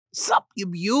Sup, you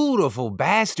beautiful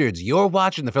bastards. You're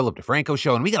watching the Philip DeFranco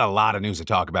Show, and we got a lot of news to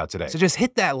talk about today. So just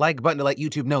hit that like button to let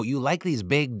YouTube know you like these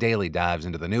big daily dives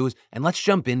into the news, and let's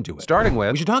jump into it. Starting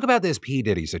with, we should talk about this P.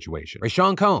 Diddy situation.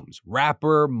 Sean Combs,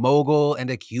 rapper, mogul, and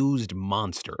accused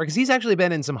monster. Because he's actually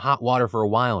been in some hot water for a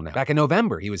while now. Back in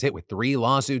November, he was hit with 3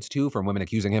 lawsuits, 2 from women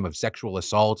accusing him of sexual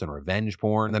assault and revenge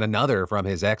porn, and then another from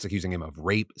his ex accusing him of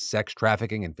rape, sex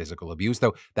trafficking, and physical abuse,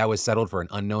 though that was settled for an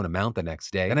unknown amount the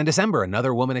next day. And in December,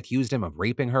 another woman accused him of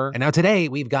raping her. And now today,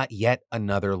 we've got yet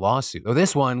another lawsuit. Though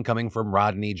this one coming from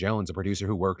Rodney Jones, a producer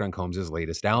who worked on Combs'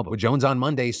 latest album. With Jones on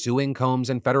Monday suing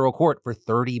Combs in federal court for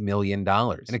 $30 million.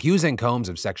 And accusing Combs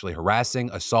of sexually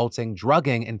harassing, assaulting,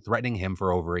 drugging, and threatening him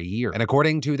for over a year. And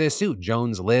according to this suit,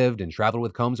 Jones lived and traveled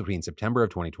with Combs between September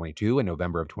of 2022 and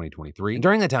November of 2023. And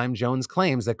during that time, Jones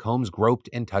claims that Combs groped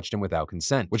and touched him without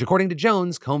consent. Which according to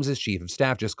Jones, Combs' chief of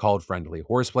staff just called friendly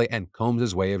horseplay and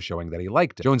Combs' way of showing that he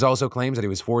liked it. Jones also claims that he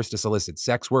was forced to solicit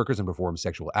sex workers and perform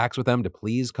sexual acts with them to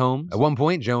please Combs. At one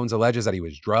point, Jones alleges that he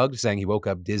was drugged, saying he woke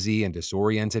up dizzy and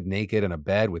disoriented naked in a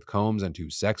bed with Combs and 2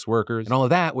 sex workers. And all of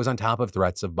that was on top of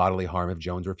threats of bodily harm if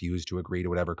Jones refused to agree to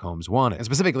whatever Combs wanted. And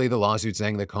specifically, the lawsuit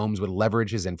saying that Combs would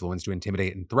leverage his influence to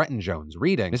intimidate and threaten Jones.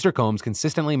 Reading, Mr. Combs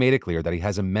consistently made it clear that he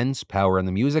has immense power in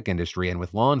the music industry and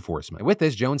with law enforcement. And with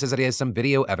this, Jones says that he has some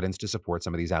video evidence to support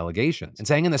some of these allegations. And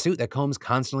saying in the suit that Combs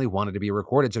constantly wanted to be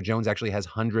recorded, so Jones actually has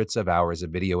hundreds of hours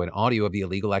of video and audio of the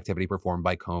illegal activity performed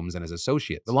by Combs and his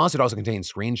associates. The lawsuit also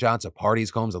contains screenshots of parties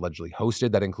Combs allegedly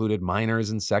hosted that included minors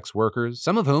and sex workers,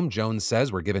 some of whom Jones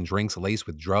says were given drinks laced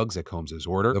with drugs at Combs'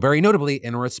 order. Though very notably,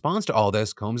 in response to all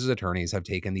this, Combs' attorneys have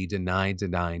taken the deny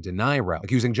route,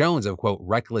 accusing Jones of, quote,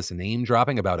 reckless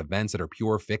name-dropping about events that are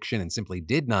pure fiction and simply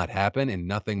did not happen and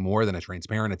nothing more than a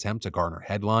transparent attempt to garner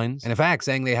headlines. And in fact,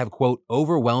 saying they have, quote,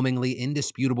 overwhelmingly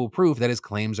indisputable proof that his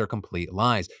claims are complete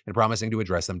lies and promising to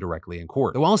address them directly in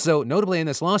court. Though also, notably in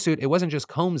this lawsuit, it wasn't just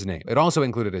Combs' name. It also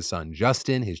included his son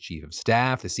Justin, his chief of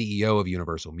staff, the CEO of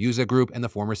Universal Music Group, and the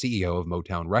former CEO of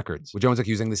Motown Records, with Jones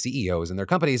accusing the CEOs and their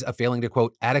companies of failing to,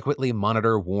 quote, adequately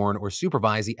monitor, warn, or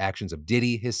supervise the actions of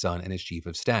Diddy, his son, and his chief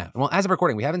of staff. And while as of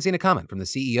recording, we haven't seen a comment from the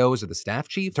CEOs or the staff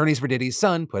chief, attorneys for Diddy's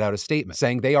son put out a statement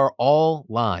saying they are all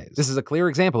lies. This is a clear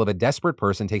example of a desperate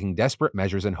person taking desperate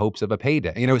measures in hopes of a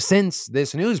payday. You know, since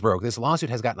this news broke, this lawsuit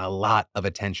has gotten a lot of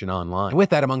attention online. And with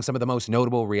that, among some of the most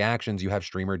notable reactions, you have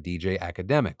streamer DJ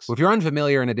Academics, who, if you're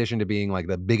unfamiliar, in addition to being like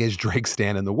the biggest Drake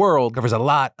stan in the world, covers a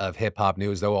lot of hip-hop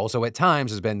news, though also at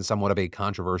times has been somewhat of a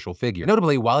controversial figure.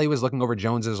 Notably, while he was looking over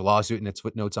Jones's lawsuit and its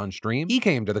footnotes on stream, he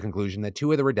came to the conclusion that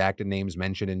 2 of the redacted names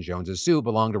mentioned in Jones's suit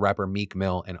belonged to rapper Meek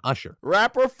Mill and Usher.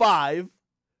 Rapper 5,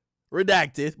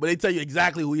 redacted, but they tell you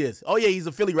exactly who he is. Oh yeah, he's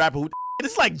a Philly rapper who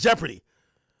it's like Jeopardy.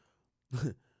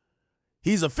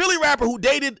 He's a Philly rapper who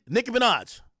dated Nicki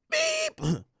Minaj.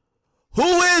 Beep.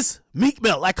 Who is Meek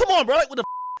Mill? Like, come on, bro. Like, what the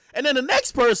And then the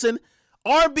next person,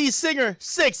 R&B singer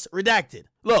 6, redacted.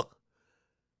 Look,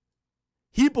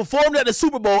 he performed at the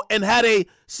Super Bowl and had a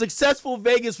successful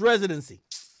Vegas residency.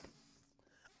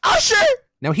 Usher!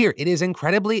 Now here, it is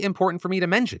incredibly important for me to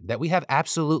mention that we have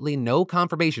absolutely no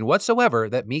confirmation whatsoever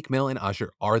that Meek Mill and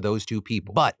Usher are those 2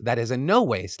 people. But that has in no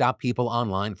way stopped people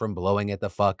online from blowing it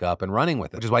the fuck up and running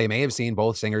with it. Which is why you may have seen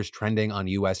both singers trending on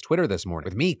US Twitter this morning,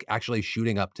 with Meek actually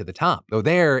shooting up to the top. Though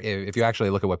there, if you actually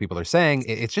look at what people are saying,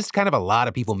 it's just kind of a lot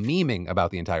of people memeing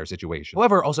about the entire situation.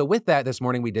 However, also with that, this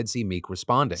morning we did see Meek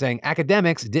responding, saying,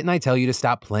 Academics, didn't I tell you to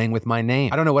stop playing with my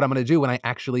name? I don't know what I'm gonna do when I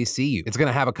actually see you. It's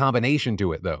gonna have a combination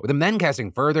to it though, with him then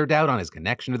casting further doubt on his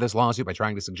connection to this lawsuit by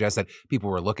trying to suggest that people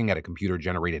were looking at a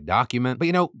computer-generated document. But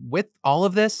you know, with all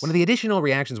of this, one of the additional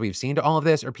reactions we've seen to all of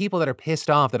this are people that are pissed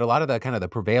off that a lot of the kind of the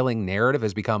prevailing narrative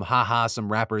has become, haha,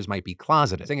 some rappers might be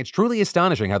closeted. Saying it's truly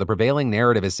astonishing how the prevailing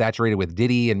narrative is saturated with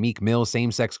Diddy and Meek Mill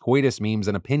same-sex coitus memes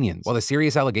and opinions, while the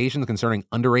serious allegations concerning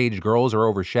underage girls are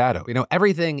overshadowed. You know,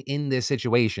 everything in this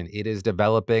situation, it is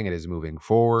developing, it is moving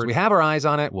forward. So we have our eyes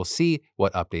on it, we'll see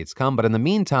what updates come, but in the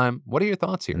meantime, what are your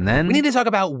thoughts here? And then we need to talk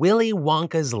about Willy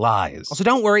Wonka's lies. Also,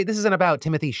 don't worry, this isn't about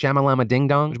Timothy Shamalama Ding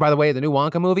Dong, which, by the way, the new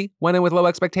Wonka movie went in with low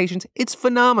expectations. It's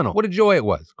phenomenal. What a joy it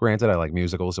was. Granted, I like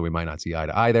musicals, so we might not see eye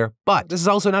to eye there, but this is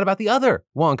also not about the other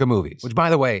Wonka movies, which,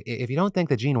 by the way, if you don't think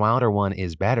the Gene Wilder one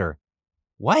is better,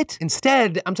 what?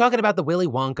 Instead, I'm talking about the Willy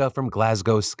Wonka from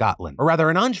Glasgow, Scotland. Or rather,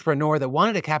 an entrepreneur that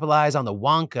wanted to capitalize on the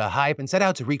Wonka hype and set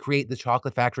out to recreate the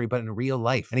chocolate factory, but in real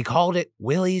life. And he called it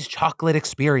Willy's Chocolate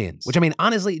Experience. Which, I mean,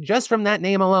 honestly, just from that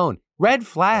name alone, Red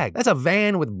flag. That's a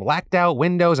van with blacked out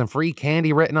windows and free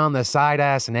candy written on the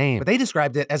side-ass name. But they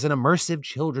described it as an immersive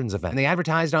children's event, and they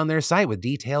advertised on their site with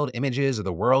detailed images of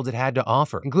the world it had to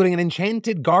offer, including an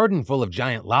enchanted garden full of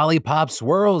giant lollipop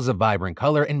swirls of vibrant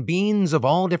color and beans of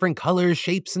all different colors,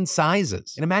 shapes, and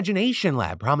sizes. An imagination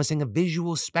lab promising a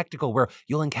visual spectacle where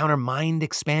you'll encounter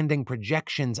mind-expanding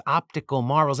projections, optical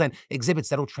marvels, and exhibits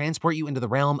that'll transport you into the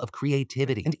realm of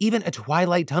creativity. And even a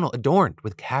twilight tunnel adorned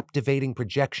with captivating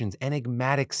projections,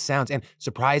 enigmatic sounds, and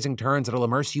surprising turns that'll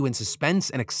immerse you in suspense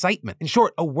and excitement. In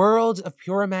short, a world of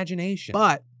pure imagination.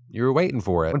 But you were waiting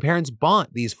for it when parents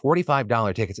bought these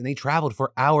 $45 tickets and they traveled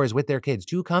for hours with their kids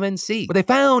to come and see. What they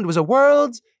found was a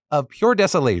world of pure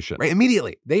desolation. Right,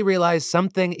 immediately, they realize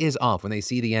something is off when they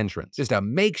see the entrance. Just a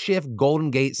makeshift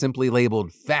Golden Gate simply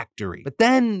labeled factory. But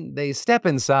then they step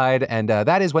inside, and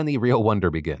that is when the real wonder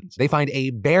begins. They find a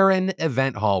barren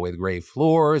event hall with gray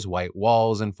floors, white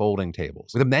walls, and folding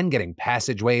tables, with them then getting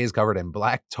passageways covered in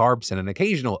black tarps and an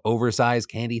occasional oversized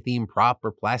candy-themed prop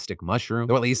or plastic mushroom,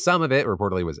 though at least some of it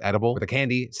reportedly was edible, with a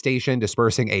candy station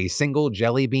dispersing a single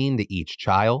jelly bean to each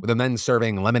child, with them then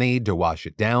serving lemonade to wash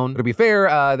it down. But to be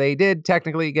fair, they did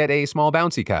technically get a small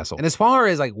bouncy castle. And as far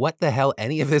as like what the hell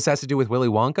any of this has to do with Willy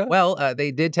Wonka, well,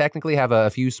 they did technically have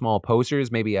a few small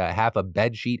posters, maybe half a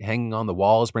bed sheet hanging on the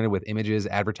walls printed with images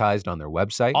advertised on their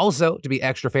website. Also, to be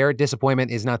extra fair, disappointment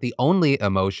is not the only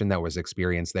emotion that was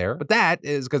experienced there, but that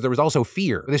is because there was also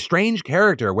fear, with a strange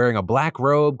character wearing a black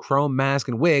robe, chrome mask,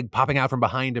 and wig popping out from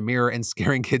behind a mirror and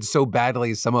scaring kids so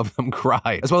badly some of them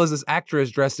cried, as well as this actress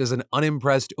dressed as an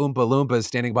unimpressed Oompa Loompa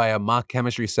standing by a mock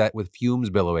chemistry set with fumes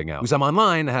billowing out, who some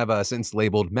online have since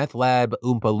labeled Meth Lab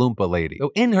Oompa Loompa Lady.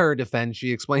 Though in her defense,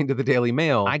 she explained to the Daily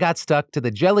Mail, "I got stuck to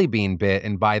the jelly bean bit,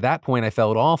 and by that point I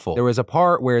felt awful. There was a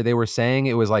part where they were saying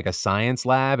it was like a science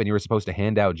lab and you were supposed to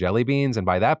hand out jelly beans, and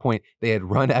by that point they had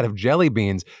run out of jelly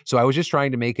beans, so I was just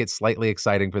trying to make it slightly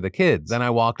exciting for the kids. Then I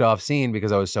walked off scene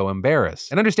because I was so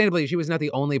embarrassed." And understandably, she was not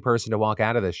the only person to walk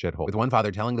out of this shithole, with one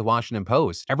father telling the Washington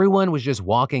Post, "Everyone was just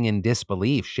walking in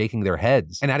disbelief, shaking their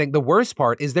heads," and adding, "The worst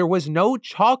part is there was no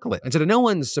chocolate." And so to no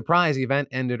one's surprise, the event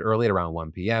ended early at around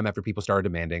 1 p.m. after people started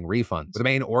demanding refunds, with the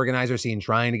main organizer seen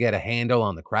trying to get a handle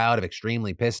on the crowd of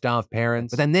extremely pissed off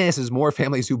parents. But then this, as more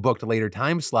families who booked later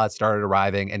time slots started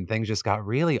arriving, and things just got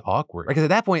really awkward. Because at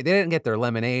that point, they didn't get their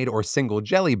lemonade or single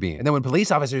jelly bean. And then when police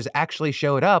officers actually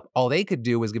showed up, all they could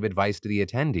do was give advice to the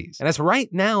attendees. And as for right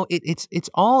now, it's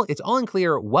all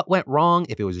unclear what went wrong,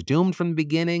 if it was doomed from the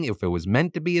beginning, if it was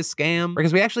meant to be a scam,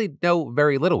 because we actually know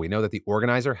very little. We know that the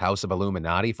organizer, House of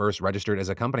Illuminati, first registered as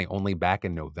a company only back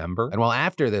in November. And while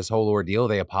after this whole ordeal,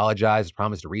 they apologized,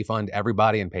 promised to refund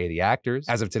everybody and pay the actors.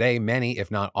 As of today, many,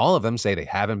 if not all of them, say they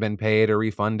haven't been paid or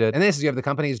refunded. And this, you have the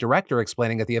company's director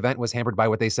explaining that the event was hampered by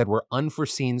what they said were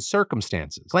unforeseen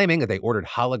circumstances, claiming that they ordered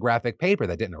holographic paper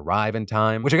that didn't arrive in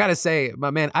time, which I gotta say,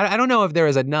 my man, I don't know if there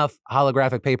is enough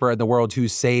holographic paper in the world to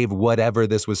save whatever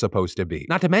this was supposed to be.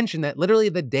 Not to mention that literally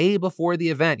the day before the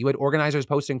event, you had organizers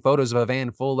posting photos of a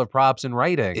van full of props and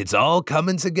writing, "It's all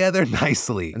coming together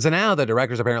nicely." And so now the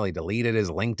director's apparently deleted his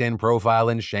LinkedIn profile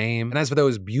in shame. And as for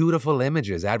those beautiful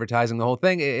images advertising the whole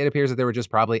thing, it appears that they were just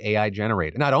probably AI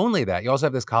generated. Not only that, you also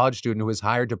have this college student who was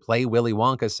hired to play Willy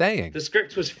Wonka saying, "The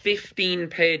script was 15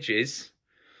 pages,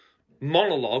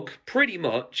 monologue, pretty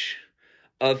much,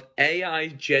 of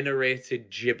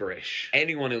AI-generated gibberish.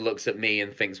 Anyone who looks at me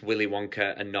and thinks Willy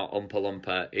Wonka and not Oompa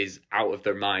Loompa is out of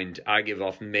their mind. I give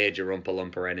off major Oompa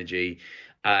Loompa energy.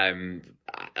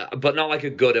 But not like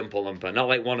a good Oompa Loompa, not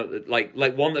like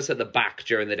like one that's at the back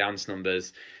during the dance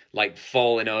numbers, like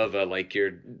falling over like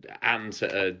your aunt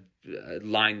at a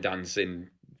line dancing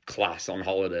class on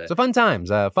holiday." So fun times,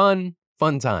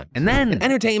 fun time. And then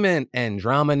entertainment and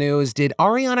drama news. Did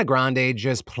Ariana Grande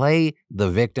just play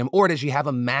the victim, or did she have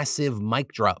a massive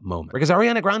mic drop moment? Because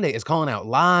Ariana Grande is calling out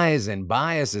lies and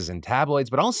biases and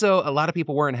tabloids, but also a lot of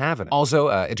people weren't having it.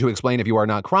 Also, to explain if you are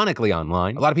not chronically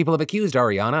online, a lot of people have accused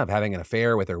Ariana of having an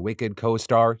affair with her Wicked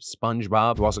co-star,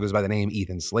 SpongeBob, who also goes by the name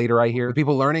Ethan Slater, I hear, with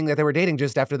people learning that they were dating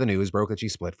just after the news broke that she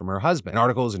split from her husband. And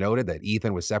articles noted that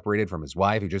Ethan was separated from his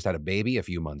wife, who just had a baby a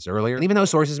few months earlier. And even though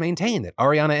sources maintain that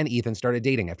Ariana and Ethan started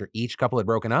dating after each couple had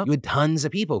broken up, you had tons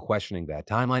of people questioning that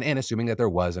timeline and assuming that there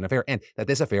was an affair, and that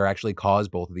this affair actually caused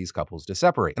both of these couples to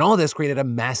separate. And all of this created a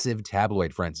massive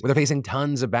tabloid frenzy, where they're facing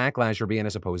tons of backlash for being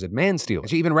a supposed man-stealer. And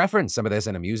she even referenced some of this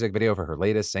in a music video for her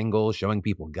latest single, showing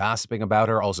people gossiping about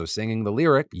her, also singing the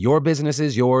lyric, "Your business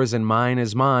is yours and mine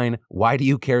is mine. Why do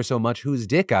you care so much whose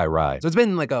dick I ride?" So it's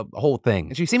been like a whole thing.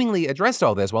 And she seemingly addressed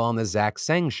all this while on the Zach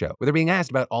Sang show, where they're being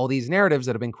asked about all these narratives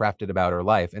that have been crafted about her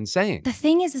life, and saying, "The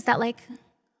thing is that like,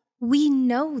 we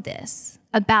know this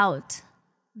about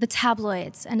the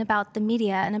tabloids and about the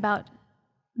media and about,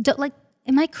 like,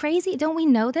 am I crazy? Don't we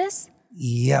know this?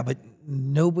 Yeah, but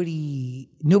nobody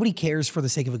cares for the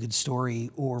sake of a good story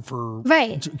or for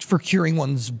curing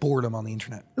one's boredom on the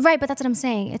internet. Right, but that's what I'm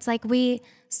saying. It's like we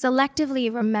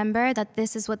selectively remember that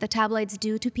this is what the tabloids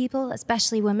do to people,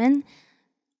 especially women,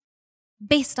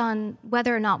 based on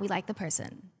whether or not we like the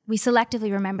person. We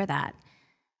selectively remember that.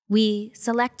 We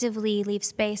selectively leave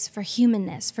space for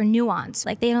humanness, for nuance.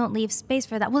 Like, they don't leave space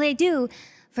for that. Well, they do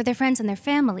for their friends and their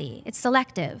family. It's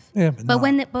selective. Yeah, but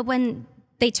when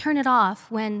they turn it off,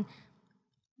 when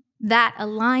that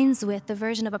aligns with the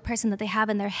version of a person that they have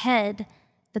in their head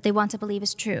that they want to believe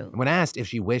is true. When asked if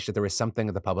she wished that there was something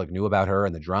that the public knew about her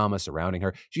and the drama surrounding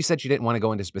her, she said she didn't want to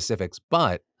go into specifics,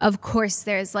 but... Of course,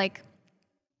 there's like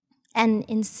an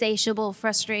insatiable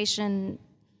frustration,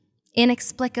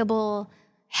 inexplicable,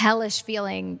 hellish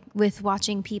feeling with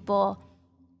watching people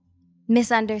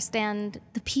misunderstand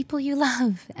the people you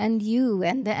love and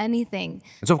anything.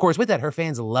 And so, of course, with that, her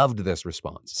fans loved this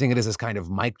response, seeing it as this kind of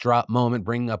mic drop moment,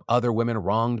 bringing up other women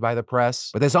wronged by the press.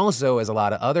 But this also, as a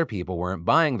lot of other people weren't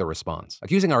buying the response,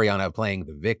 accusing Ariana of playing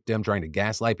the victim, trying to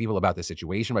gaslight people about the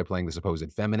situation by playing the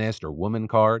supposed feminist or woman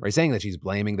card, or saying that she's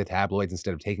blaming the tabloids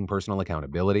instead of taking personal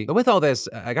accountability. But with all this,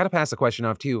 I gotta pass the question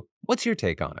off to you. What's your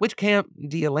take on it? Which camp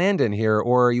do you land in here,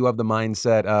 or are you of the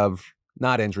mindset of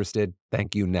not interested?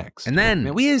 Thank you, next. And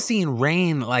then, we have seen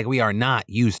rain like we are not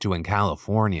used to in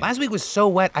California. Last week was so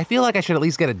wet, I feel like I should at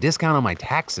least get a discount on my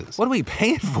taxes. What are we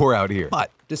paying for out here?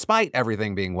 But despite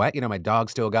everything being wet, my dog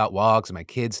still got walks and my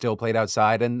kids still played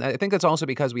outside, and I think that's also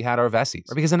because we had our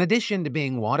Vessies. Or because in addition to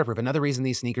being waterproof, another reason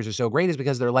these sneakers are so great is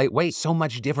because they're lightweight, so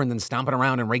much different than stomping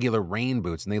around in regular rain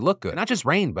boots, and they look good. Not just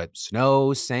rain, but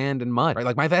snow, sand, and mud. Right?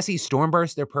 Like my Vessi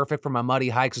Stormburst, they're perfect for my muddy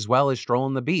hikes as well as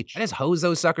strolling the beach. I just hose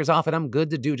those suckers off and I'm good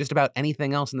to do just about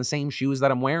anything else in the same shoes that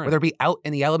I'm wearing. Whether it be out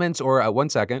in the elements or, one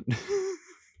second.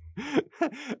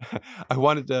 I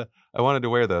wanted to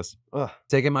wear this.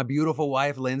 Taking my beautiful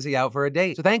wife, Lindsay, out for a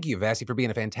date. So thank you, Vessi, for being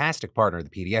a fantastic partner of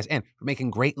the PDS and for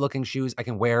making great looking shoes I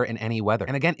can wear in any weather.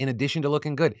 And again, in addition to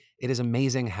looking good, it is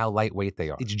amazing how lightweight they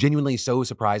are. It's genuinely so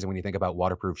surprising when you think about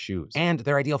waterproof shoes. And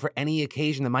they're ideal for any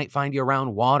occasion that might find you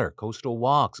around water, coastal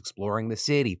walks, exploring the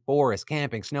city, forest,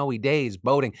 camping, snowy days,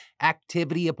 boating,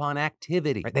 activity upon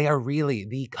activity. Right? They are really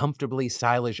the comfortably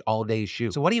stylish all-day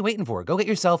shoe. So what are you waiting for? Go get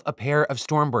yourself a pair of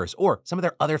Stormburst or some of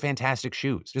their other fantastic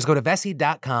shoes. Just go to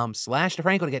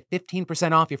Vessi.com/DeFranco to get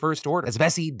 15% off your first order. That's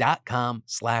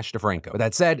Vessi.com/DeFranco. With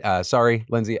that said, sorry,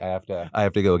 Lindsay, I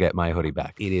have to go get my hoodie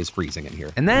back. It is freezing in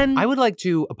here. And then I would like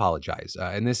to apologize.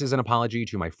 And this is an apology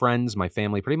to my friends, my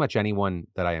family, pretty much anyone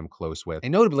that I am close with.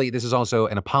 And notably, this is also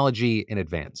an apology in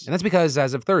advance. And that's because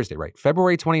as of Thursday, right,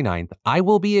 February 29th, I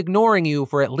will be ignoring you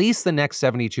for at least the next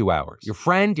 72 hours. Your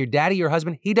friend, your daddy, your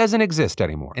husband, he doesn't exist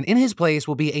anymore. And in his place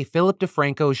will be a Philip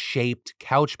DeFranco-shaped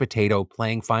couch potato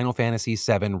playing Final Fantasy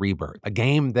VII Rebirth, a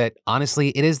game that, honestly,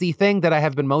 it is the thing that I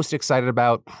have been most excited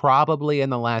about probably in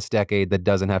the last decade that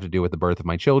doesn't have to do with the birth of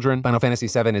my children. Final Fantasy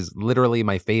VII is literally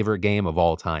my favorite game of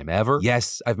all time ever.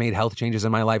 Yes, I've made health changes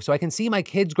in my life so I can see my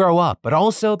kids grow up, but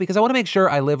also because I want to make sure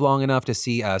I live long enough to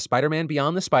see Spider-Man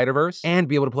Beyond the Spider-Verse and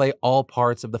be able to play all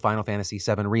parts of the Final Fantasy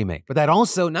VII remake. But that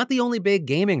also not the only big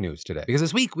gaming news today, because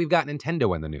this week we've got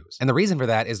Nintendo in the news. And the reason for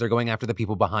that is they're going after the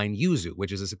people behind Yuzu,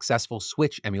 which is a successful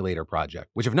Switch emulator project,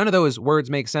 which if none of those words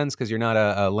make sense because you're not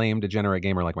a lame degenerate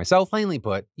gamer like myself, plainly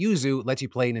put, Yuzu lets you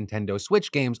play Nintendo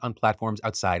Switch games on platforms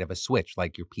outside of a Switch,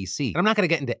 like your PC. And I'm not going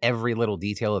to get into every little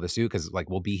detail of the suit because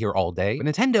we'll be here all day, but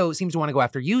Nintendo seems to want to go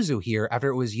after Yuzu here after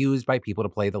it was used by people to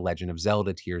play The Legend of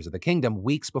Zelda Tears of the Kingdom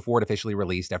weeks before it officially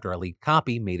released after a leaked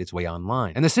copy made its way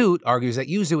online. And the suit argues that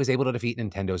Yuzu is able to defeat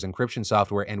Nintendo's encryption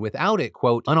software, and without it,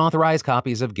 quote, unauthorized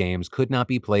copies of games could not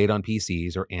be played on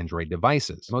PCs or Android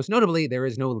devices. Most notably, there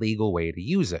is no legal way to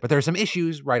use it. But there are some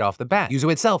issues right off the bat.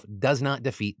 Yuzu itself does not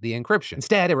defeat the encryption.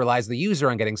 Instead, it relies on the user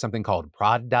on getting something called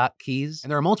prod dot keys,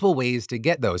 and there are multiple ways to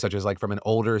get those, such as like from an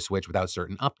older Switch without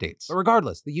certain updates. But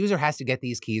regardless, the user has to get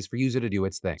these keys for Yuzu to do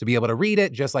its thing, to be able to read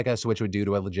it just like a Switch would do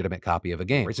to a legitimate copy of a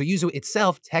game. Right? So Yuzu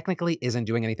itself technically isn't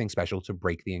doing anything special to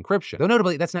break the encryption. Though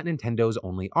notably, that's not Nintendo's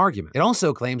only argument. It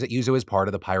also claims that Yuzu is part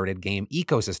of the pirated game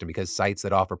ecosystem because sites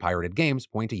that offer pirated games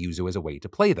point to Yuzu as a way to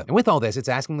play them. And with all this, it's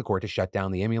asking the court to shut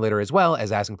down the emulator as well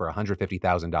as asking for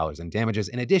 $150,000 in damages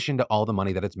in addition to all the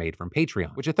money that it's made from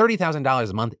Patreon, which at $30,000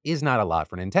 a month is not a lot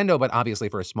for Nintendo, but obviously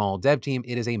for a small dev team,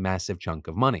 it is a massive chunk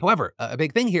of money. However, a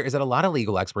big thing here is that a lot of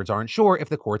legal experts aren't sure if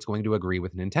the court's going to agree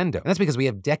with Nintendo. And that's because we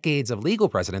have decades of legal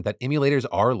precedent that emulators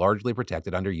are largely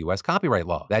protected under US copyright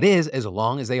law. That is, as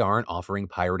long as they aren't offering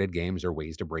pirated games or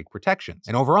ways to break protections.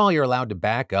 And overall, you're allowed to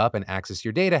back up and access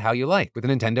your data how you like, with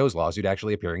Nintendo's lawsuit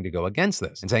actually appearing to go against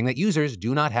this, and saying that users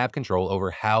do not have control over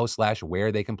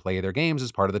how/where they can play their games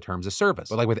as part of the terms of service.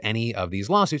 But like with any of these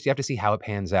lawsuits, you have to see how it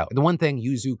pans out. And the one thing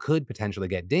Yuzu could potentially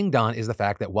get dinged on is the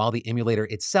fact that while the emulator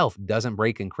itself doesn't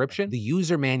break encryption, the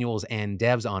user manuals and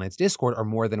devs on its Discord are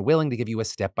more than willing to give you a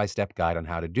step-by-step guide on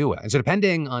how to do it. And so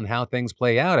depending on how things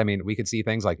play out, I mean, we could see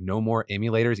things like no more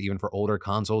emulators even for older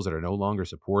consoles that are no longer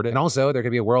supported. And also, there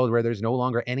could be a world where there's no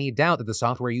longer any doubt that the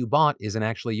software you bought isn't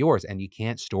actually yours and you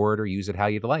can't store it or use it how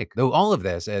you'd like. Though all of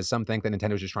this, as some think that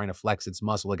Nintendo's just trying to flex its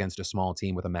muscle against a small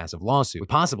team with a massive lawsuit, with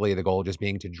possibly the goal just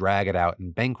being to drag it out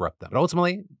and bankrupt them. But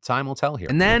ultimately, time will tell here.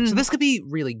 And then, so this could be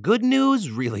really good news,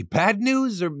 really bad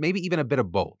news, or maybe even a bit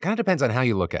of both. Kind of depends on how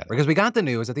you look at it. Because we got the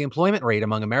news that the employment rate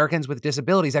among Americans with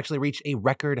disabilities actually reached a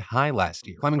record high last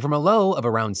year, climbing from a low of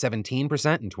around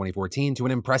 17% in 2014 to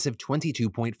an impressive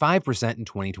 22.5% in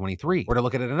 2023. Or to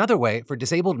look at it another way, for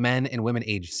disabled men and women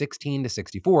aged 16 to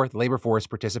 64, the labor force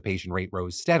participation rate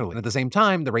rose steadily. And at the same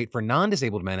time, the rate for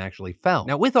non-disabled men actually fell.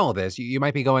 Now, with all this, you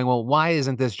might be going, well, why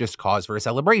isn't this just cause for a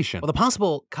celebration? Well, the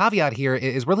possible caveat here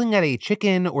is we're looking at a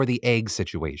chicken or the egg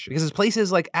situation. Because as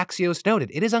places like Axios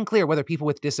noted, it is unclear whether people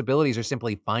with disabilities are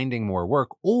simply finding more work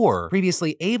or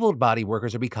previously able-bodied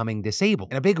workers are becoming disabled.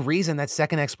 And a big reason that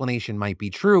second explanation might be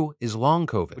true is long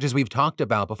COVID, which, as we've talked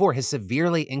about before, has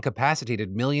severely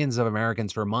incapacitated millions of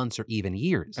Americans for months or even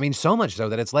years. I mean, so much so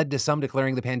that it's led to some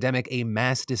declaring the pandemic a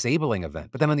mass disabling event.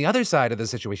 But then on the other side of the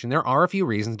situation, there are a few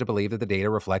reasons to believe that the data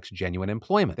reflects genuine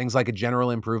employment. Things like a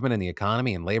general improvement in the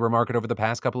economy and labor market over the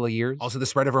past couple of years. Also, the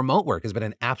spread of remote work has been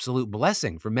an absolute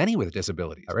blessing for many with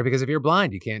disabilities, right? Because if you're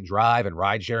blind, you can't drive, and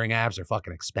ride-sharing apps are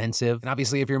fucking expensive. And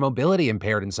obviously, if you're mobility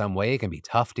impaired in some way, it can be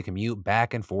tough to commute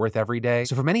back and forth every day.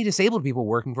 So for many disabled people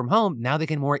working from home, now they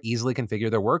can more easily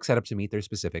configure their work setup to meet their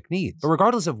specific needs. But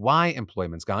regardless of why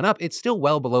employment's gone up, it's still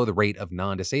well below the rate of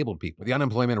non-disabled people, with the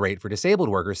unemployment rate for disabled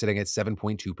workers sitting at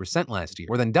 7.2% last year,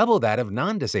 more than double that of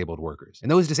non-disabled workers. And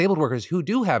those disabled workers who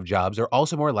do have jobs are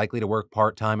also more likely to work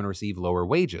part-time and receive lower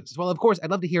wages. Well, of course,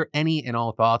 I'd love to hear any and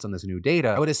all thoughts on this new data.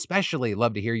 I would especially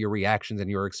love to hear your reactions and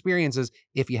your experiences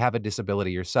if you have a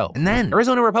disability yourself. And then,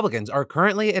 Arizona Republicans are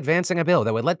currently advancing a bill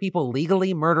that would let people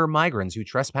legally murder migrants who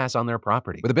trespass on their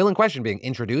property, with the bill in question being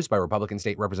introduced by Republican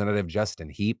State Representative Justin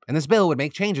Heap. And this bill would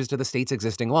make changes to the state's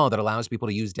existing law that allows people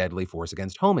to use deadly force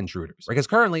against home intruders. Because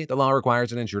currently, the law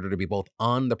requires an intruder to be both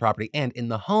on the property and in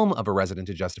the home of a resident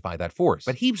to justify that force.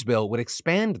 But Heap's bill would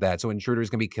expand that so intruders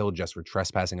can be killed just for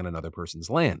trespassing on another person's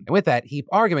land. And with that, Heap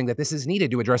arguing that this is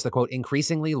needed to address the, quote,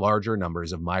 increasingly larger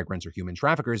numbers of migrants or human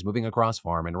traffickers moving across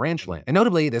farm and ranch land. And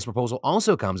notably, this proposal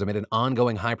also comes amid an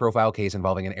ongoing high-profile case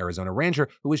involving an Arizona rancher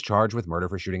who was charged with murder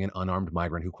for shooting an unarmed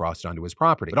migrant who crossed onto his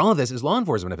property. But all of this is law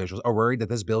enforcement officials are worried that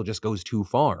this bill just goes too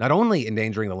far, not only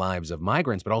endangering the lives of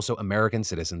migrants, but also American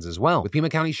citizens as well, with Pima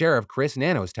County Sheriff Chris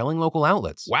Nanos telling local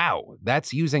outlets, wow,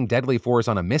 that's using deadly force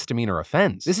on a misdemeanor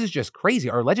offense. This is just crazy.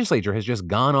 Our legislature has just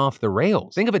gone off the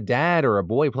rails. Think of a dad or a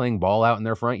boy playing ball out in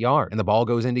their front yard, and the ball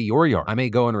goes into your yard. I may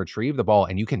go and retrieve the ball,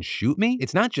 and you can shoot me?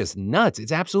 It's not just nuts,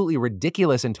 it's absolutely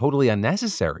ridiculous and totally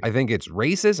unnecessary. I think it's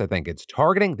racist, I think it's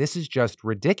targeting. This is just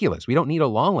ridiculous. We don't need a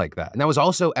law like that. And that was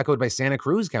also echoed by Santa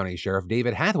Cruz County Sheriff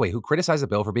David Hathaway, who criticized the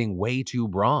bill for being way too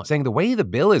broad, saying the way the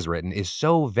bill is written is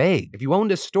so vague. If you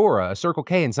owned a store, a Circle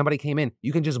K, and somebody came in,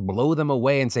 you can just blow them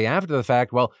away and say after the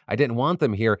fact, well, I didn't want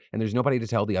them here, and there's nobody to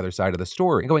tell the other side of the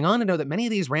story. And going on to know that many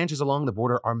of these ranches along the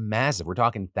border are massive. We're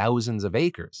talking thousands of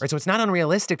acres, right? So it's not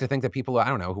unrealistic to think that people, I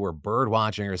don't know, who are bird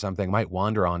watching or something might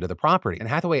wander onto the property. And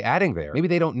Hathaway adding there, maybe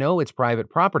they don't know it's private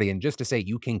property, and just to say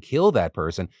you can kill that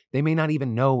person, they may not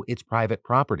even know it's private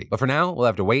property. But for now, we'll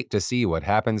have to wait to see what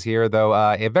happens here, though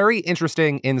a very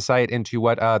interesting insight into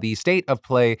what the state of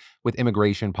play with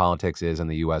immigration politics is in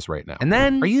the US right now. And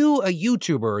then, are you a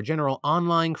YouTuber, a general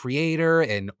online creator,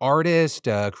 an artist,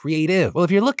 creative? Well,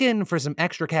 if you're looking for some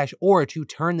extra cash or to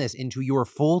turn this into your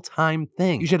full-time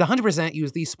thing, you should 100%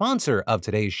 use the sponsor of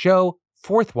today's show,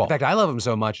 Fourth Wall. In fact, I love them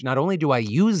so much, not only do I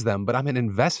use them, but I'm an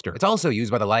investor. It's also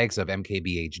used by the likes of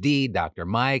MKBHD, Dr.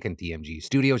 Mike, and TMG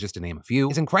Studios, just to name a few.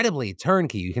 It's incredibly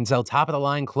turnkey. You can sell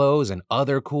top-of-the-line clothes and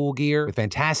other cool gear with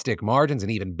fantastic margins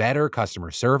and even better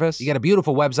customer service. You get a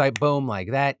beautiful website, boom,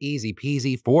 like that, easy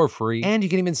peasy, for free. And you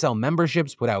can even sell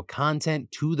memberships, put out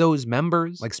content to those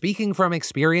members. Like, speaking from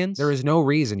experience, there is no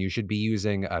reason you should be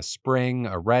using a Spring,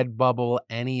 a Redbubble,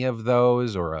 any of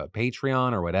those, or a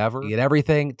Patreon or whatever. You get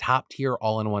everything top tier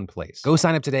all in one place. Go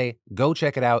sign up today. Go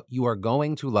check it out. You are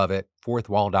going to love it.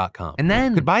 Fourthwall.com. And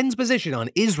then, could Biden's position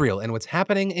on Israel and what's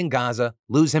happening in Gaza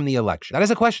lose him the election? That is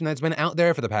a question that's been out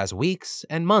there for the past weeks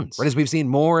and months, right as we've seen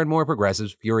more and more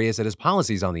progressives furious at his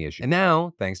policies on the issue. And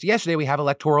now, thanks to yesterday, we have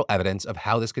electoral evidence of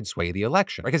how this could sway the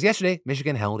election. Because yesterday,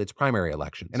 Michigan held its primary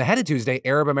elections. And ahead of Tuesday,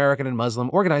 Arab American and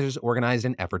Muslim organizers organized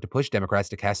an effort to push Democrats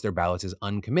to cast their ballots as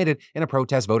uncommitted in a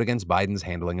protest vote against Biden's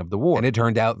handling of the war. And it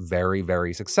turned out very,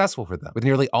 very successful for them. With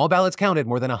nearly all ballots counted,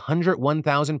 more than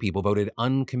 101,000 people voted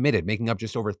uncommitted, making up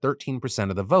just over 13%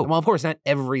 of the vote. And while of course not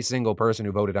every single person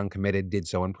who voted uncommitted did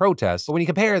so in protest, but when you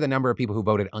compare the number of people who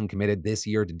voted uncommitted this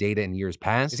year to data in years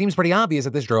past, it seems pretty obvious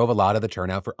that this drove a lot of the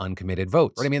turnout for uncommitted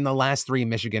votes. Right? I mean, in the last 3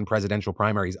 Michigan presidential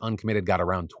primaries, uncommitted got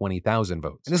around 20,000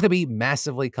 votes. And this could be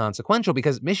massively consequential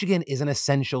because Michigan is an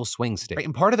essential swing state. Right?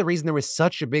 And part of the reason there was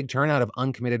such a big turnout of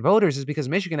uncommitted voters is because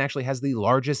Michigan actually has the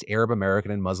largest Arab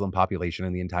American and Muslim population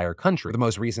in the entire country. With the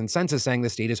most recent census saying the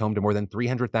state is home to more than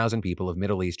 300,000 people of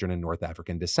Middle Eastern and North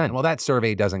African descent. And while that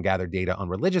survey doesn't gather data on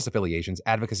religious affiliations,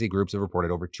 advocacy groups have reported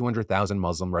over 200,000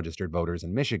 Muslim registered voters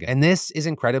in Michigan. And this is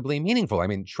incredibly meaningful. I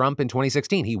mean, Trump in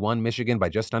 2016, he won Michigan by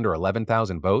just under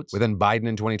 11,000 votes, with then Biden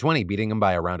in 2020 beating him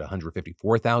by around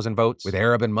 154,000 votes, with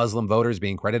Arab and Muslim voters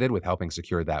being credited with helping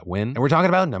secure that win. And we're talking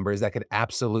about numbers that could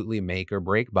absolutely make or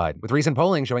break Biden, with recent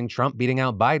polling showing Trump beating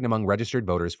out Biden among registered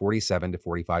voters 47 to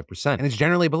 45%. And it's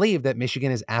generally believed that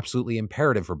Michigan is absolutely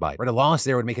imperative for Biden. Right? A loss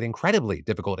there would make it incredibly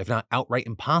difficult, if not outright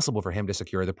impossible, for him to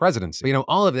secure the presidency. But, you know,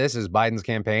 all of this is Biden's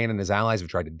campaign and his allies have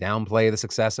tried to downplay the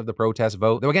success of the protest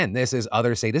vote. Though again, this is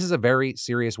others say this is a very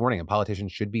serious warning and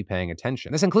politicians should be paying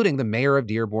attention. This including the mayor of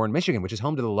Dearborn, Michigan, which is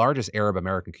home to the largest Arab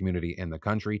American community in the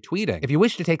country, tweeting, "If you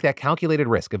wish to take that calculated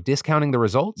risk of discounting the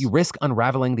results, you risk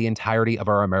unraveling the entirety of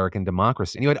our American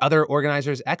democracy." And you had other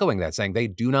organizers echoing that, saying they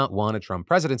do not want a Trump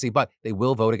presidency, but they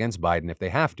will vote against Biden if they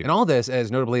have to. And all this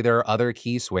as notably there are other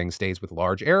key swing states with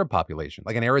large Arab populations,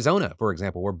 like in Arizona, for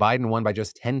example, where Biden won by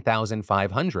just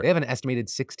 10,500. They have an estimated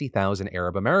 60,000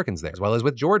 Arab Americans there, as well as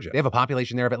with Georgia. They have a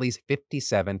population there of at least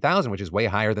 57,000, which is way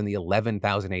higher than the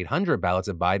 11,800 ballots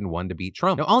that Biden won to beat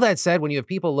Trump. Now, all that said, when you have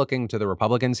people looking to the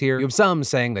Republicans here, you have some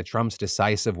saying that Trump's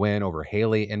decisive win over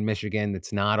Haley in Michigan,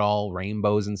 it's not all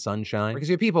rainbows and sunshine. Because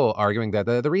you have people arguing that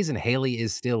the reason Haley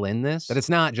is still in this, that it's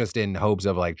not just in hopes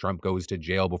of like Trump goes to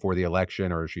jail before the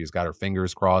election or she's got her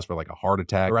fingers crossed for like a heart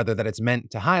attack, but rather that it's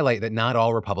meant to highlight that not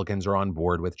all Republicans are on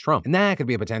board with Trump. And that could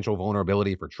be a potential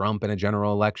vulnerability for Trump in a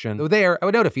general election. Though there, I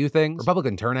would note a few things.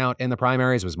 Republican turnout in the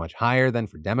primaries was much higher than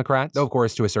for Democrats, though of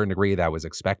course to a certain degree that was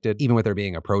expected. Even with there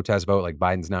being a protest vote, like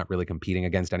Biden's not really competing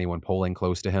against anyone polling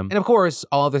close to him. And of course,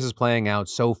 all of this is playing out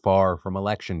so far from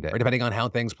election day. Or depending on how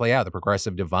things play out, the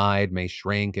progressive divide may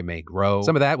shrink, it may grow.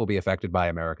 Some of that will be affected by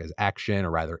America's action,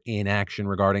 or rather inaction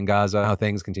regarding Gaza, how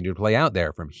things continue to play out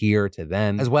there from here to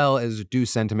then, as well as do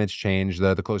sentiments change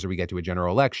the closer we get to a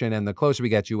general election and the closer we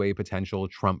get to a potential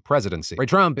Trump presidency. Right,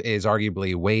 Trump is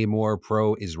arguably way more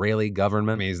pro-Israeli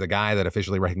government. I mean, he's the guy that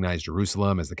officially recognized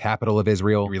Jerusalem as the capital of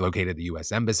Israel, he relocated the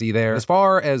U.S. embassy there. As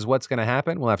far as what's going to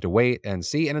happen, we'll have to wait and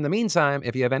see. And in the meantime,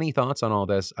 if you have any thoughts on all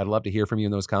this, I'd love to hear from you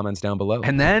in those comments down below.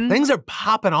 And then things are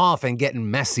popping off and getting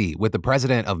messy with the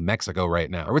president of Mexico right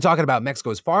now. We're talking about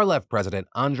Mexico's far-left president,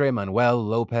 Andrés Manuel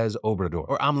López Obrador,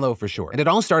 or AMLO for short. And it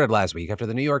all started last week after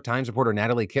the New York Times reporter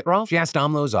Natalie Kitroff, she asked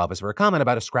AMLO's office for a comment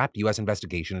about a scrapped U.S.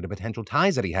 investigation into potential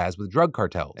ties that he has with drug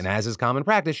cartels. And as is common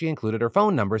practice, she included her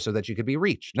phone number so that she could be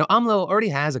reached. Now, AMLO already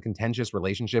has a contentious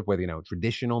relationship with,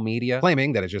 traditional media,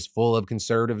 claiming that it's just full of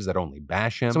conservatives that only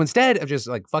bash him. So instead of just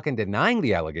fucking denying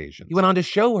the allegations, he went on to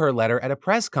show her letter at a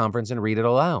press conference and read it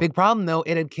aloud. Big problem though,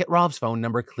 it had Kitroff's phone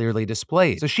number clearly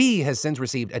displayed. So she has since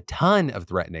received a ton of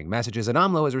threatening messages, and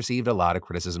AMLO has received a lot of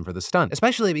criticism for the stunt,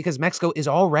 especially because Mexico is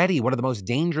already one of the most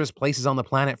dangerous places on the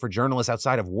planet for journalists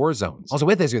outside of war zones. Also, Also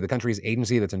with this, the country's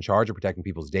agency that's in charge of protecting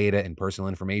people's data and personal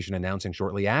information announcing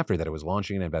shortly after that it was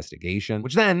launching an investigation,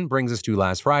 which then brings us to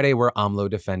last Friday where AMLO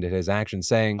defended his actions,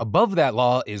 saying, "Above that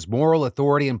law is moral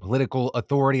authority and political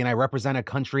authority, and I represent a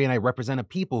country and I represent a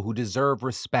people who deserve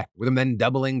respect," with him then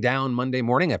doubling down Monday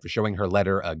morning after showing her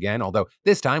letter again, although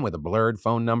this time with a blurred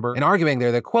phone number, and arguing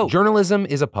there that, quote, "Journalism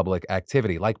is a public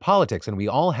activity, like politics, and we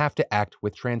all have to act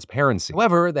with transparency."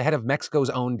 However, the head of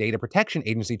Mexico's own data protection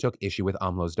agency took issue with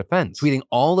AMLO's defense, tweeting,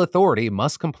 "All authority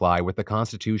must comply with the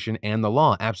Constitution and the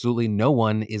law. Absolutely no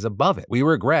one is above it. We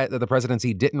regret that the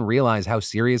presidency didn't realize how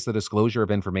serious the disclosure of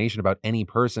information about any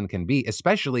person can be,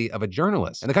 especially of a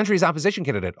journalist." And the country's opposition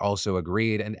candidate also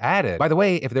agreed and added, "By the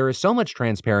way, if there is so much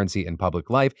transparency in public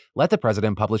life, let the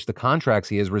president publish the contracts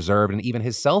he has reserved and even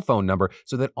his cell phone number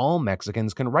so that all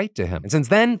Mexicans can write to him." And since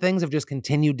then, things have just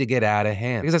continued to get out of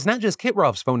hand. Because it's not just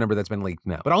Kitroff's phone number that's been leaked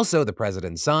now, but also the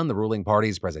president's son, the ruling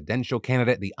party's presidential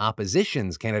candidate, the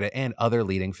opposition's candidate, and other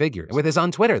leading figures. And with this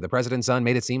on Twitter, the president's son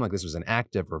made it seem like this was an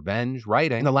act of revenge,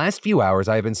 writing, "In the last few hours,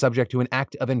 I have been subject to an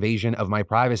act of invasion of my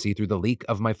privacy through the leak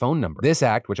of my phone number. This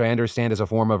act, which I understand is a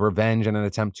form of revenge and an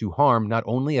attempt to harm, not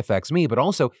only affects me, but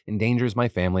also endangers my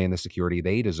family and the security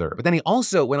they deserve." But then he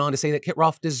also went on to say that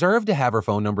Kitroff deserved to have her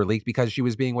phone number leaked because she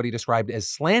was being what he described as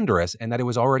slanderous and that it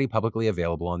was already publicly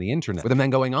available on the internet. With him then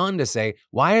going on to say,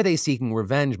 "Why are they seeking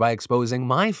revenge by exposing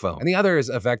my phone?" And the others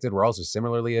affected were also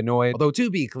similarly annoyed. Although to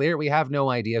be clear, we have no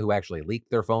idea who actually leaked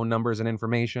their phone numbers and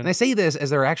information. And I say this as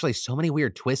there are actually so many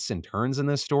weird twists and turns in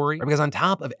this story, because on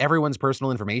top of everyone's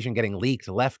personal information getting leaked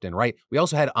left and right, we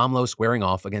also had AMLO squaring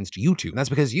off against YouTube. And that's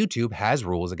because YouTube has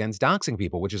rules against doxing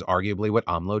people, which is arguably what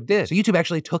AMLO did. So YouTube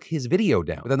actually took his video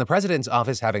down, with then the president's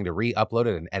office having to re-upload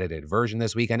an edited version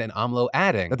this weekend, and AMLO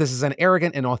adding that this is an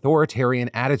arrogant and authoritarian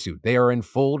attitude. They are in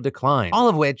full decline. All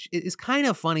of which is kind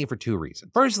of funny for two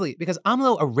reasons. Firstly, because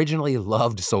AMLO originally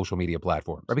loved social media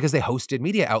platforms, or because they hosted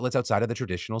media outlets outside of the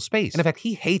traditional space. And in fact,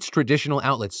 he hates traditional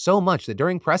outlets so much that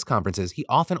during press conferences, he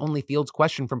often only fields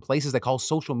questions from places that call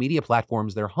social media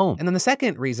platforms their home. And then the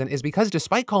second reason is because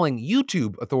despite calling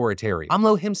YouTube authoritarian,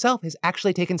 AMLO himself has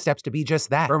actually taken steps to be just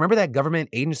that. Remember that government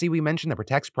agency we mentioned that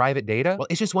protects private data? Well,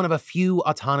 it's just one of a few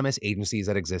autonomous agencies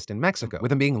that exist in Mexico, with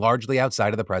them being largely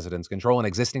outside of the president's control and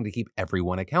existing to keep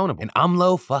everyone accountable. And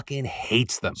AMLO fucking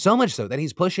hates them. So much so that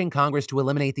he's pushing Congress to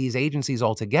eliminate these agencies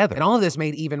altogether. And all of this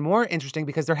made even more interesting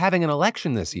because they're having an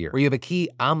election this year, where you have a key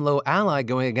AMLO ally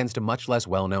going against a much less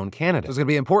well-known candidate. So it's going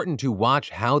to be important to watch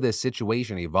how this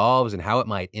situation evolves and how it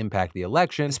might impact the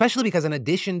election, especially because in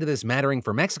addition to this mattering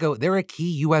for Mexico, they're a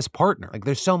key U.S. partner. Like,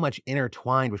 there's so much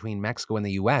intertwined between Mexico and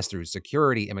the U.S. through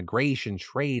security, immigration,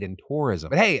 trade, and tourism.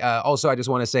 But hey, also I just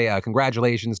want to say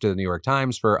congratulations to the New York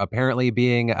Times for apparently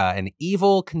being an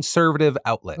evil conservative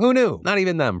outlet. Who knew? Not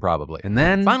even them, probably. And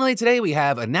then finally today we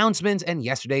have announcements and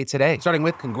yesterday today. Starting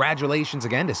with congratulations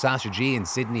again to Sasha G and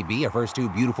Sydney B, our first two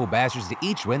beautiful bastards to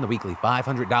each win the weekly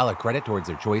 $500 credit towards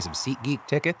their choice of SeatGeek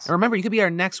tickets. And remember, you could be our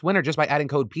next winner just by adding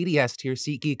code PDS to your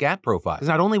SeatGeek app profile. Because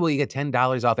not only will you get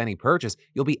 $10 off any purchase,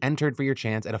 you'll be entered for your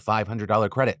chance at a $500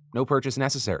 credit. No purchase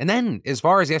necessary. And then, as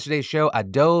far as yesterday's show, I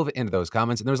dove into those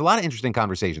comments and there was a lot of interesting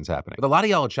conversations happening, with a lot of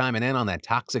y'all chiming in on that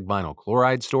toxic vinyl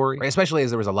chloride story, right? Especially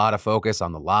as there was a lot of focus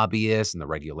on the lobbyists and the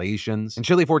regulations. And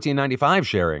Chili1495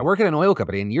 sharing, "I work at an oil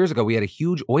company and years ago we had a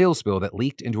huge oil spill that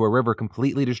leaked into a river,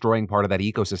 completely destroying part of that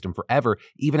ecosystem forever.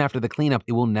 Even after the cleanup,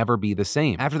 it will never be the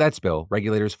same. After that spill,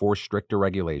 regulators forced stricter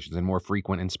regulations and more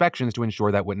frequent inspections to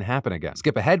ensure that wouldn't happen again.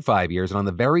 Skip ahead 5 years, and on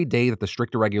the very day that the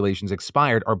stricter regulations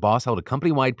expired, our boss held a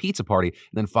company-wide pizza party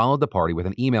and then followed the party with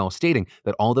an email stating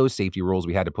that all those safety rules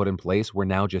we had to put in place were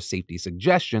now just safety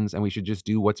suggestions and we should just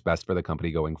do what's best for the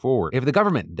company going forward. If the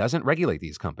government doesn't regulate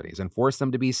these companies and force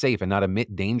them to be safe and not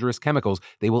emit dangerous chemicals,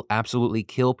 they will absolutely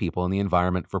kill people in the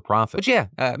environment for profit." Which, yeah,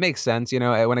 it makes sense. You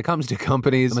know, when it comes to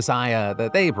companies, the messiah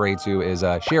that they pray to is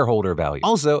shareholder value.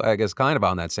 Also, I guess kind of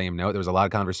on that same note, there was a lot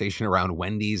of conversation around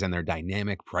Wendy's and their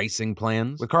dynamic pricing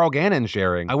plans, with Carl Gannon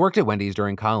sharing, "I worked at Wendy's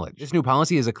during college. This new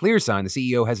policy is a clear sign the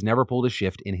CEO has never pulled a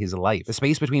shift in his life. The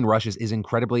space between rushes is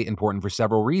incredibly important for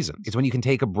several reasons. It's when you can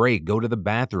take a break, go to the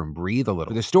bathroom, breathe a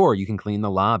little. For the store, you can clean the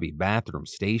lobby, bathroom,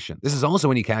 station. This is also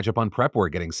when you catch up on prep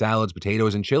work, getting salads,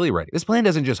 potatoes, and chili ready. This plan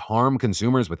doesn't just harm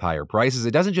consumers with higher prices,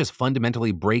 it doesn't just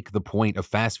fundamentally break the point of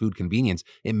fast food convenience,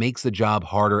 it makes the job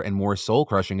harder and more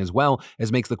soul-crushing, as well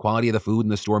as makes the quality of the food in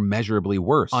the store measurably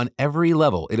worse. On every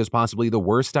level, it is possibly the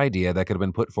worst idea that could have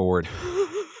been put forward."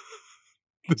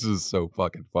 This is so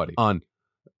fucking funny.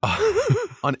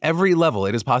 On every level,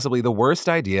 it is possibly the worst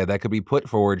idea that could be put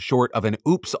forward short of an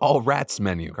oops, all rats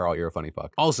menu. Carl, you're a funny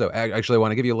fuck. Also, actually, I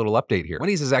want to give you a little update here.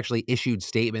 Wendy's has actually issued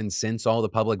statements since all the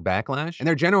public backlash, and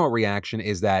their general reaction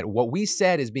is that what we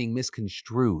said is being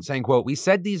misconstrued, saying, quote, "We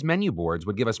said these menu boards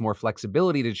would give us more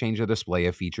flexibility to change the display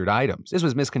of featured items. This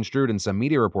was misconstrued in some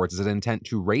media reports as an intent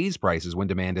to raise prices when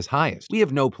demand is highest. We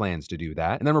have no plans to do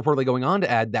that." And then reportedly going on to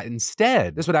add that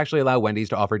instead, this would actually allow Wendy's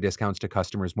to offer discounts to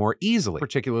customers more easily,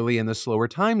 particularly in the slower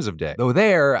times of day. Though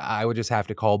there, I would just have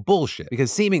to call bullshit,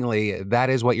 because seemingly that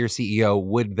is what your CEO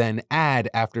would then add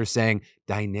after saying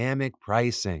dynamic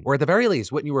pricing. Or at the very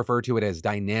least, wouldn't you refer to it as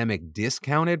dynamic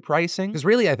discounted pricing? Because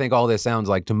really, I think all this sounds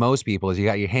like to most people is you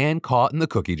got your hand caught in the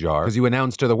cookie jar, because you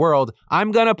announced to the world,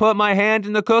 "I'm gonna put my hand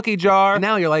in the cookie jar." And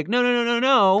now you're like, no, no, no, no,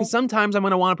 no. Because sometimes I'm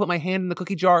gonna wanna put my hand in the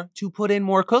cookie jar to put in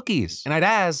more cookies. And I'd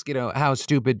ask, how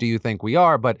stupid do you think we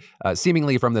are? But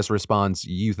seemingly from this response,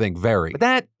 you think very. But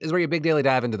that is where your big daily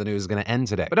dive into the news is gonna end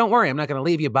today. But don't worry, I'm not gonna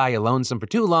leave you by your lonesome for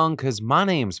too long, because my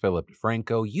name's Philip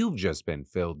DeFranco. You've just been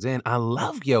filled in. I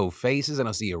love yo faces, and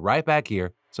I'll see you right back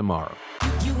here tomorrow.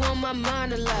 You on my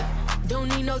mind a lot. Don't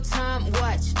need no time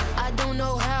watch. I don't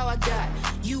know how I got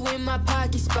you in my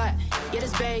pocket spot. Yeah,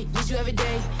 that's babe, miss you every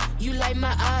day. You like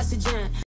my oxygen.